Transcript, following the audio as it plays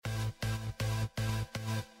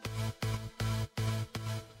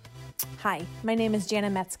Hi, my name is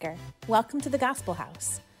Jana Metzger. Welcome to the Gospel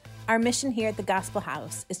House. Our mission here at the Gospel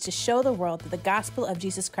House is to show the world that the gospel of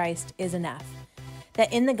Jesus Christ is enough.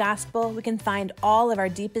 That in the gospel, we can find all of our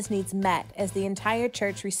deepest needs met as the entire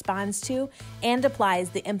church responds to and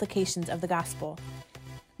applies the implications of the gospel.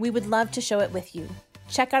 We would love to show it with you.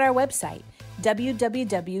 Check out our website,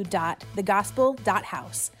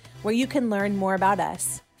 www.thegospel.house, where you can learn more about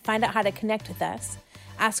us, find out how to connect with us,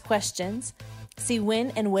 ask questions, see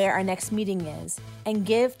when and where our next meeting is, and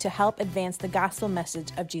give to help advance the gospel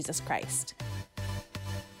message of Jesus Christ.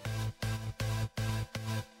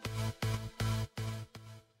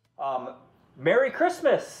 Merry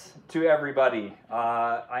Christmas to everybody.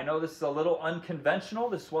 I know this is a little unconventional.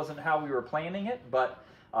 This wasn't how we were planning it, but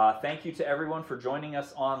thank you to everyone for joining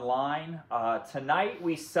us online. Tonight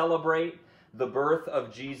we celebrate the birth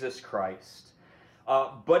of Jesus Christ.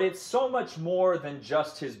 But it's so much more than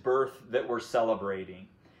just his birth that we're celebrating.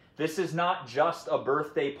 This is not just a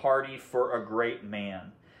birthday party for a great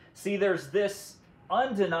man. See, there's this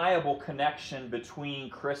undeniable connection between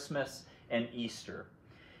Christmas and Easter.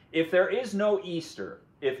 If there is no Easter,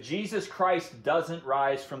 if Jesus Christ doesn't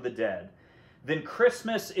rise from the dead, then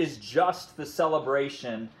Christmas is just the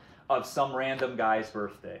celebration of some random guy's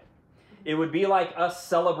birthday. It would be like us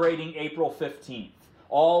celebrating April 15th.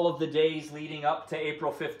 All of the days leading up to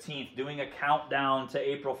April 15th, doing a countdown to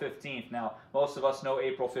April 15th. Now, most of us know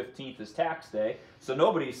April 15th is tax day, so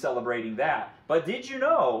nobody's celebrating that. But did you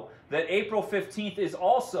know that April 15th is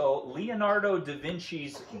also Leonardo da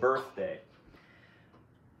Vinci's birthday?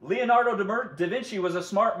 Leonardo da Vinci was a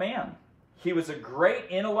smart man. He was a great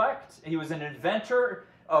intellect. He was an inventor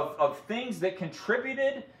of things that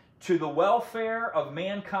contributed to the welfare of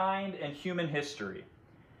mankind and human history.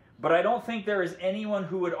 But I don't think there is anyone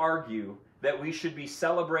who would argue that we should be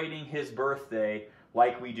celebrating his birthday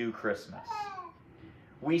like we do Christmas.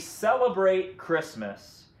 We celebrate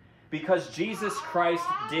Christmas because Jesus Christ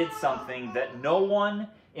did something that no one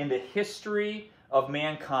in the history of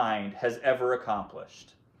mankind has ever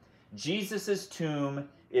accomplished. Jesus' tomb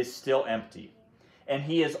is still empty, and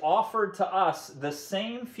he has offered to us the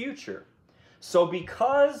same future. So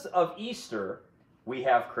because of Easter, we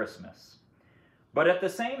have Christmas. But at the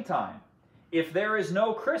same time, if there is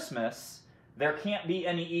no Christmas, there can't be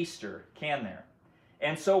any Easter, can there?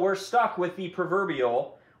 And so we're stuck with the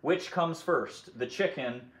proverbial, which comes first, the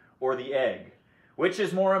chicken or the egg? Which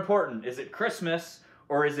is more important? Is it Christmas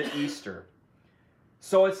or is it Easter?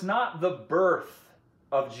 So it's not the birth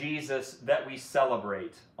of Jesus that we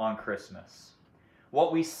celebrate on Christmas.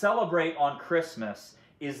 What we celebrate on Christmas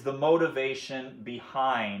is the motivation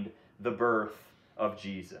behind the birth of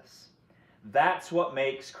Jesus. That's what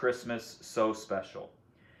makes Christmas so special.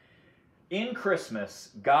 In Christmas,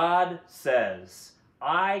 God says,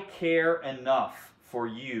 I care enough for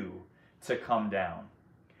you to come down.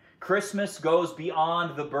 Christmas goes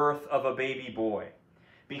beyond the birth of a baby boy,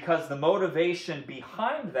 because the motivation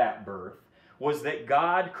behind that birth was that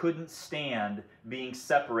God couldn't stand being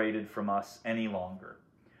separated from us any longer.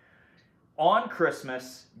 On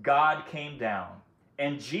Christmas, God came down,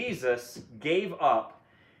 and Jesus gave up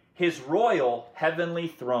his royal heavenly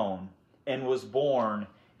throne and was born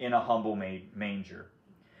in a humble manger.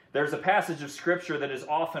 There's a passage of scripture that is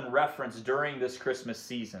often referenced during this Christmas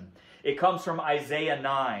season. It comes from Isaiah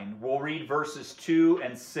 9. We'll read verses 2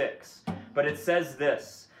 and 6. But it says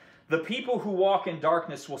this, the people who walk in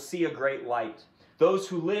darkness will see a great light. Those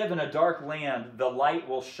who live in a dark land, the light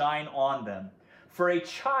will shine on them. For a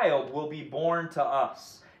child will be born to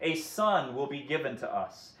us. A son will be given to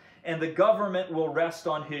us. And the government will rest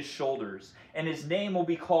on his shoulders, and his name will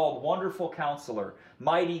be called Wonderful Counselor,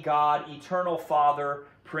 Mighty God, Eternal Father,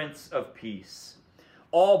 Prince of Peace.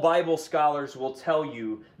 All Bible scholars will tell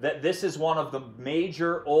you that this is one of the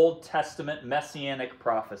major Old Testament messianic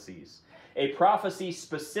prophecies. A prophecy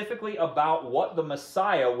specifically about what the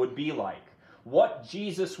Messiah would be like, what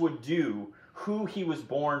Jesus would do, who he was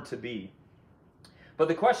born to be. But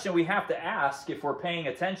the question we have to ask, if we're paying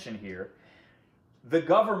attention here, the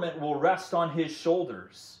government will rest on his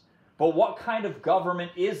shoulders. But what kind of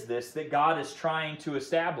government is this that God is trying to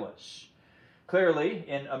establish? Clearly,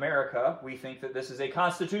 in America, we think that this is a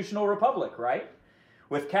constitutional republic, right?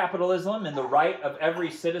 With capitalism and the right of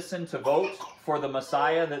every citizen to vote for the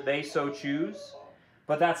Messiah that they so choose.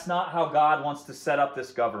 But that's not how God wants to set up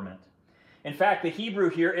this government. In fact, the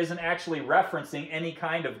Hebrew here isn't actually referencing any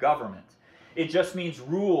kind of government. It just means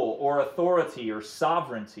rule or authority or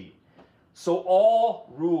sovereignty. So all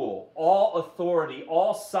rule, all authority,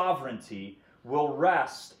 all sovereignty will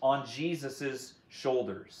rest on Jesus'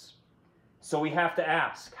 shoulders. So we have to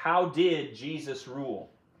ask, how did Jesus rule?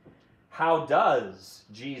 How does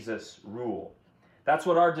Jesus rule? That's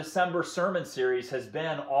what our December sermon series has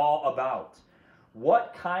been all about.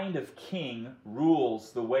 What kind of king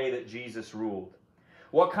rules the way that Jesus ruled?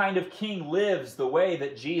 What kind of king lives the way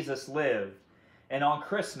that Jesus lived? And on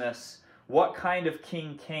Christmas, what kind of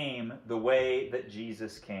king came the way that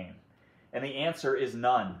Jesus came? And the answer is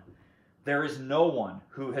none. There is no one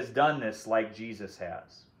who has done this like Jesus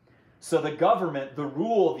has. So the government, the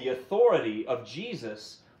rule, the authority of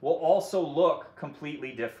Jesus will also look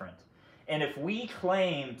completely different. And if we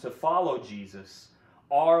claim to follow Jesus,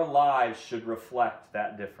 our lives should reflect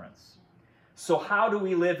that difference. So how do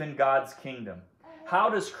we live in God's kingdom? How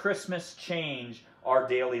does Christmas change our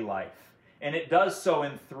daily life? And it does so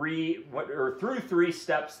in through three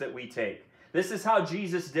steps that we take. This is how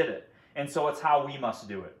Jesus did it, and so it's how we must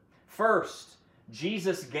do it. First,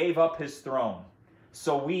 Jesus gave up his throne,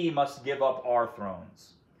 so we must give up our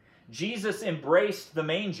thrones. Jesus embraced the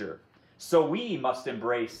manger, so we must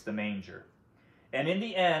embrace the manger. And in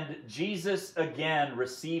the end, Jesus again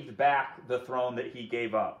received back the throne that he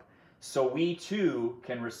gave up, so we too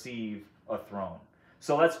can receive a throne.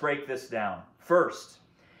 So let's break this down. First,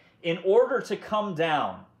 in order to come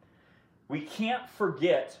down, we can't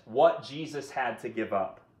forget what Jesus had to give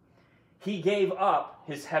up. He gave up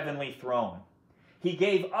his heavenly throne. He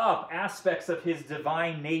gave up aspects of his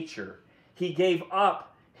divine nature. He gave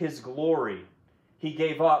up his glory. He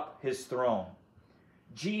gave up his throne.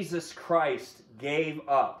 Jesus Christ gave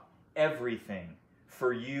up everything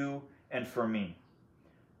for you and for me.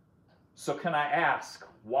 So can I ask,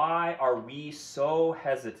 why are we so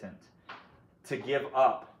hesitant to give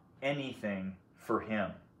up anything for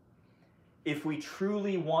him? If we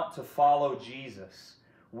truly want to follow Jesus,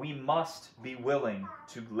 we must be willing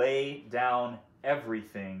to lay down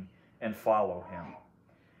everything and follow him.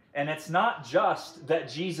 And it's not just that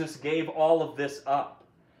Jesus gave all of this up.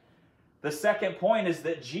 The second point is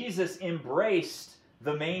that Jesus embraced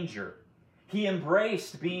the manger. He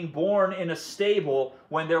embraced being born in a stable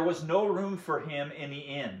when there was no room for him in the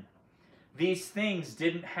inn. These things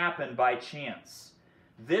didn't happen by chance.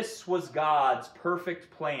 This was God's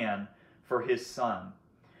perfect plan for his Son.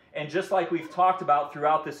 And just like we've talked about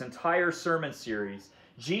throughout this entire sermon series,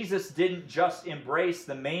 Jesus didn't just embrace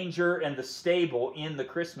the manger and the stable in the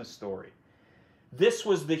Christmas story. This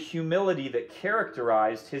was the humility that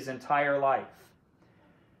characterized his entire life.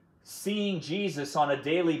 Seeing Jesus on a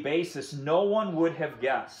daily basis, no one would have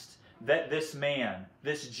guessed that this man,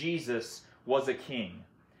 this Jesus, was a king,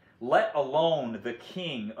 let alone the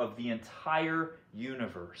king of the entire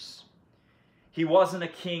universe. He wasn't a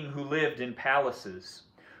king who lived in palaces,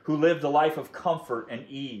 who lived a life of comfort and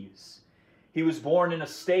ease. He was born in a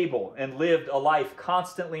stable and lived a life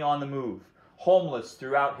constantly on the move, homeless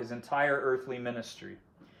throughout his entire earthly ministry.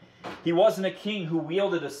 He wasn't a king who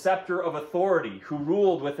wielded a scepter of authority, who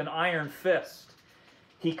ruled with an iron fist.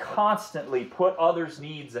 He constantly put others'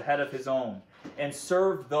 needs ahead of his own and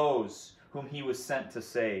served those whom he was sent to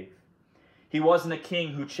save. He wasn't a king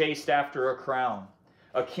who chased after a crown,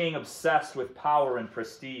 a king obsessed with power and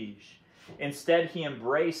prestige. Instead, he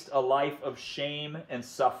embraced a life of shame and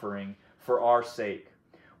suffering for our sake,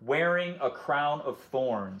 wearing a crown of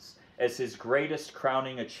thorns as his greatest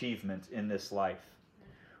crowning achievement in this life.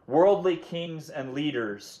 Worldly kings and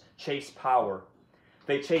leaders chase power.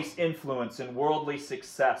 They chase influence and worldly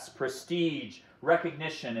success, prestige,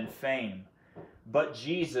 recognition, and fame. But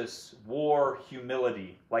Jesus wore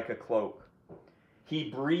humility like a cloak.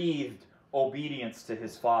 He breathed obedience to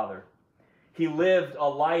his Father. He lived a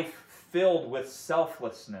life filled with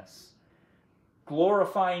selflessness,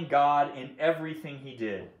 glorifying God in everything he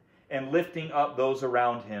did, and lifting up those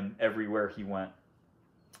around him everywhere he went.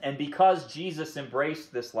 And because Jesus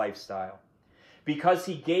embraced this lifestyle, because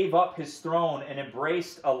he gave up his throne and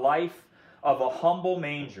embraced a life of a humble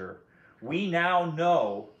manger, we now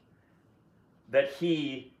know that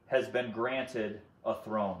he has been granted a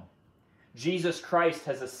throne. Jesus Christ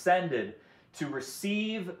has ascended to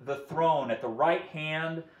receive the throne at the right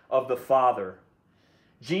hand of the Father.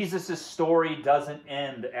 Jesus' story doesn't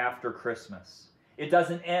end after Christmas. It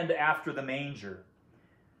doesn't end after the manger.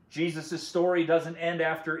 Jesus' story doesn't end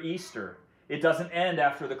after Easter. It doesn't end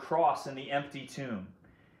after the cross and the empty tomb.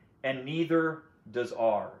 And neither does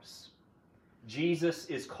ours. Jesus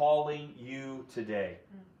is calling you today.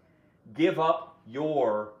 Give up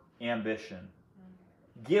your ambition.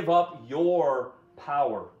 Give up your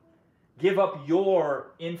power. Give up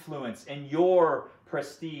your influence and your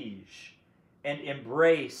prestige. And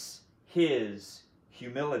embrace his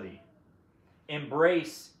humility.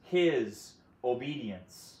 Embrace his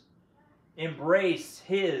obedience. Embrace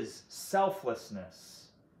his selflessness.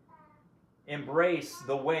 Embrace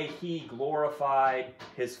the way he glorified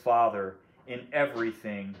his Father in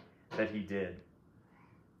everything that he did.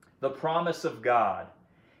 The promise of God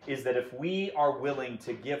is that if we are willing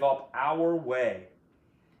to give up our way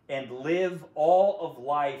and live all of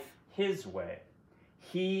life his way,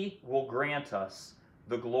 he will grant us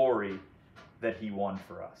the glory that he won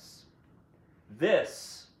for us.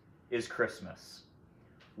 This is Christmas.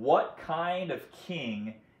 What kind of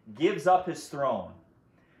king gives up his throne,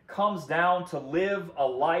 comes down to live a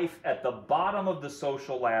life at the bottom of the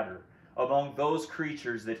social ladder among those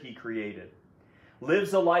creatures that he created,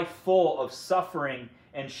 lives a life full of suffering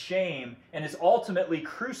and shame, and is ultimately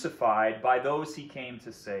crucified by those he came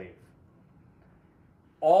to save,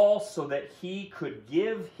 all so that he could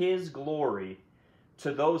give his glory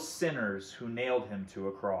to those sinners who nailed him to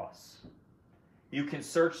a cross. You can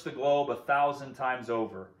search the globe 1,000 times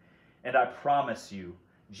over, and I promise you,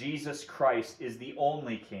 Jesus Christ is the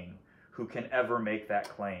only king who can ever make that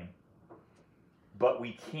claim. But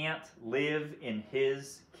we can't live in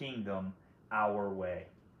his kingdom our way.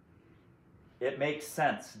 It makes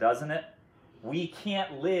sense, doesn't it? We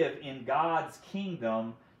can't live in God's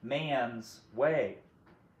kingdom man's way.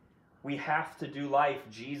 We have to do life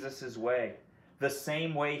Jesus' way, the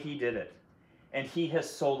same way he did it. And he has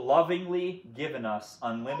so lovingly given us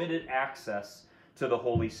unlimited access to the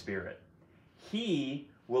Holy Spirit. He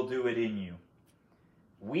will do it in you.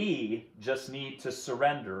 We just need to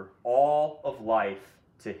surrender all of life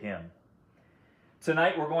to him.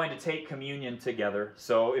 Tonight we're going to take communion together.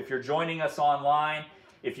 So if you're joining us online,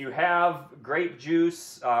 if you have grape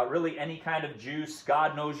juice, really any kind of juice,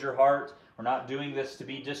 God knows your heart. We're not doing this to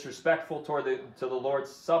be disrespectful to the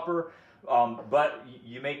Lord's Supper, but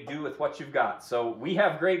you make do with what you've got. So we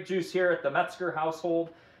have grape juice here at the Metzger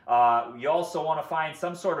household. You also want to find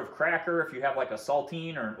some sort of cracker. If you have like a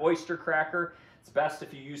saltine or an oyster cracker, it's best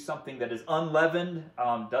if you use something that is unleavened,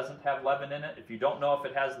 doesn't have leaven in it. If you don't know if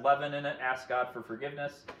it has leaven in it, ask God for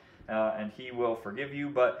forgiveness, and he will forgive you.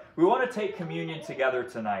 But we want to take communion together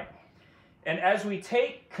tonight. And as we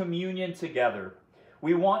take communion together,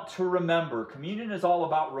 we want to remember. Communion is all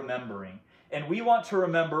about remembering. And we want to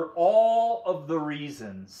remember all of the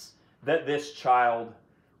reasons that this child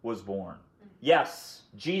was born. Yes,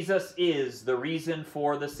 Jesus is the reason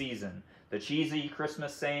for the season. The cheesy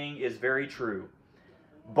Christmas saying is very true.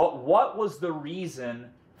 But what was the reason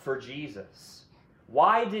for Jesus?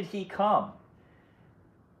 Why did he come?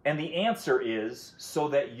 And the answer is so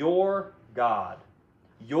that your God,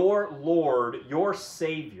 your Lord, your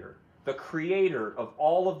Savior, the creator of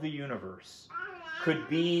all of the universe, could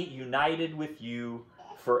be united with you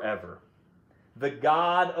forever. The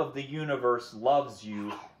God of the universe loves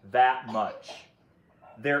you that much.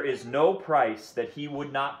 There is no price that he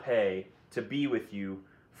would not pay to be with you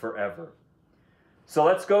forever. So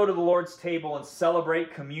let's go to the Lord's table and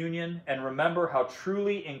celebrate communion and remember how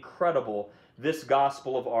truly incredible this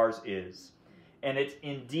gospel of ours is. And it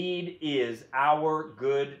indeed is our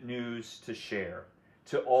good news to share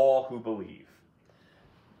to all who believe.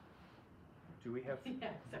 Do we have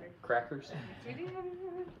crackers?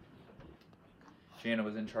 Jana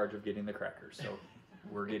was in charge of getting the crackers, so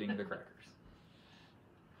we're getting the crackers.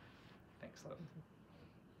 Thanks, love.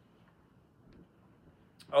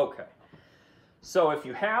 Okay. So if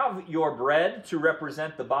you have your bread to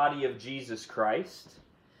represent the body of Jesus Christ,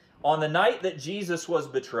 on the night that Jesus was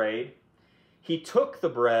betrayed, he took the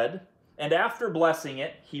bread, and after blessing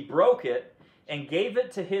it, he broke it and gave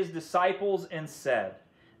it to his disciples and said,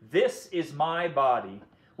 "This is my body,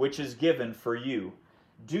 which is given for you.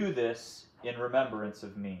 Do this in remembrance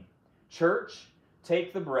of me." Church,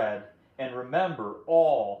 take the bread and remember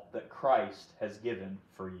all that Christ has given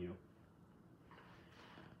for you.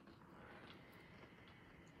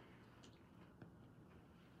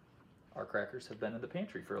 Our crackers have been in the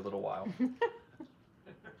pantry for a little while.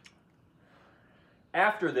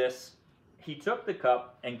 After this, he took the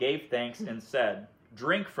cup and gave thanks and said,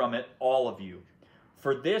 "Drink from it, all of you.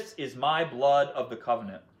 For this is my blood of the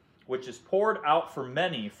covenant, which is poured out for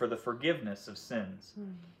many for the forgiveness of sins.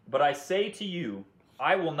 But I say to you,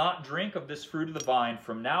 I will not drink of this fruit of the vine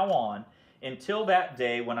from now on until that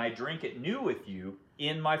day when I drink it new with you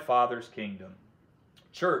in my Father's kingdom."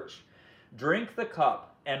 Church, drink the cup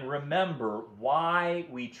and remember why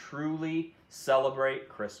we truly celebrate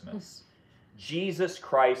Christmas. Jesus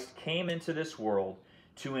Christ came into this world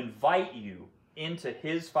to invite you into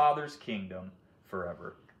his Father's kingdom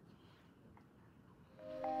forever.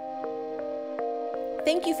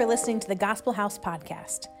 Thank you for listening to the Gospel House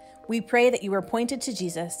podcast. We pray that you are pointed to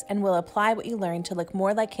Jesus and will apply what you learned to look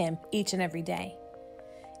more like him each and every day.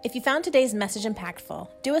 If you found today's message impactful,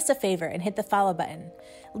 do us a favor and hit the follow button.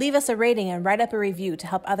 Leave us a rating and write up a review to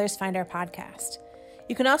help others find our podcast.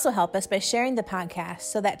 You can also help us by sharing the podcast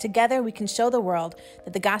so that together we can show the world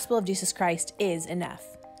that the gospel of Jesus Christ is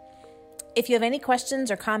enough. If you have any questions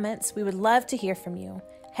or comments, we would love to hear from you.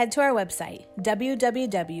 Head to our website,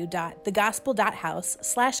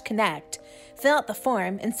 www.thegospel.house/connect, fill out the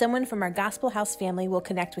form, and someone from our Gospel House family will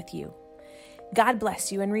connect with you. God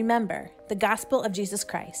bless you, and remember, the gospel of Jesus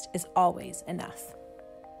Christ is always enough.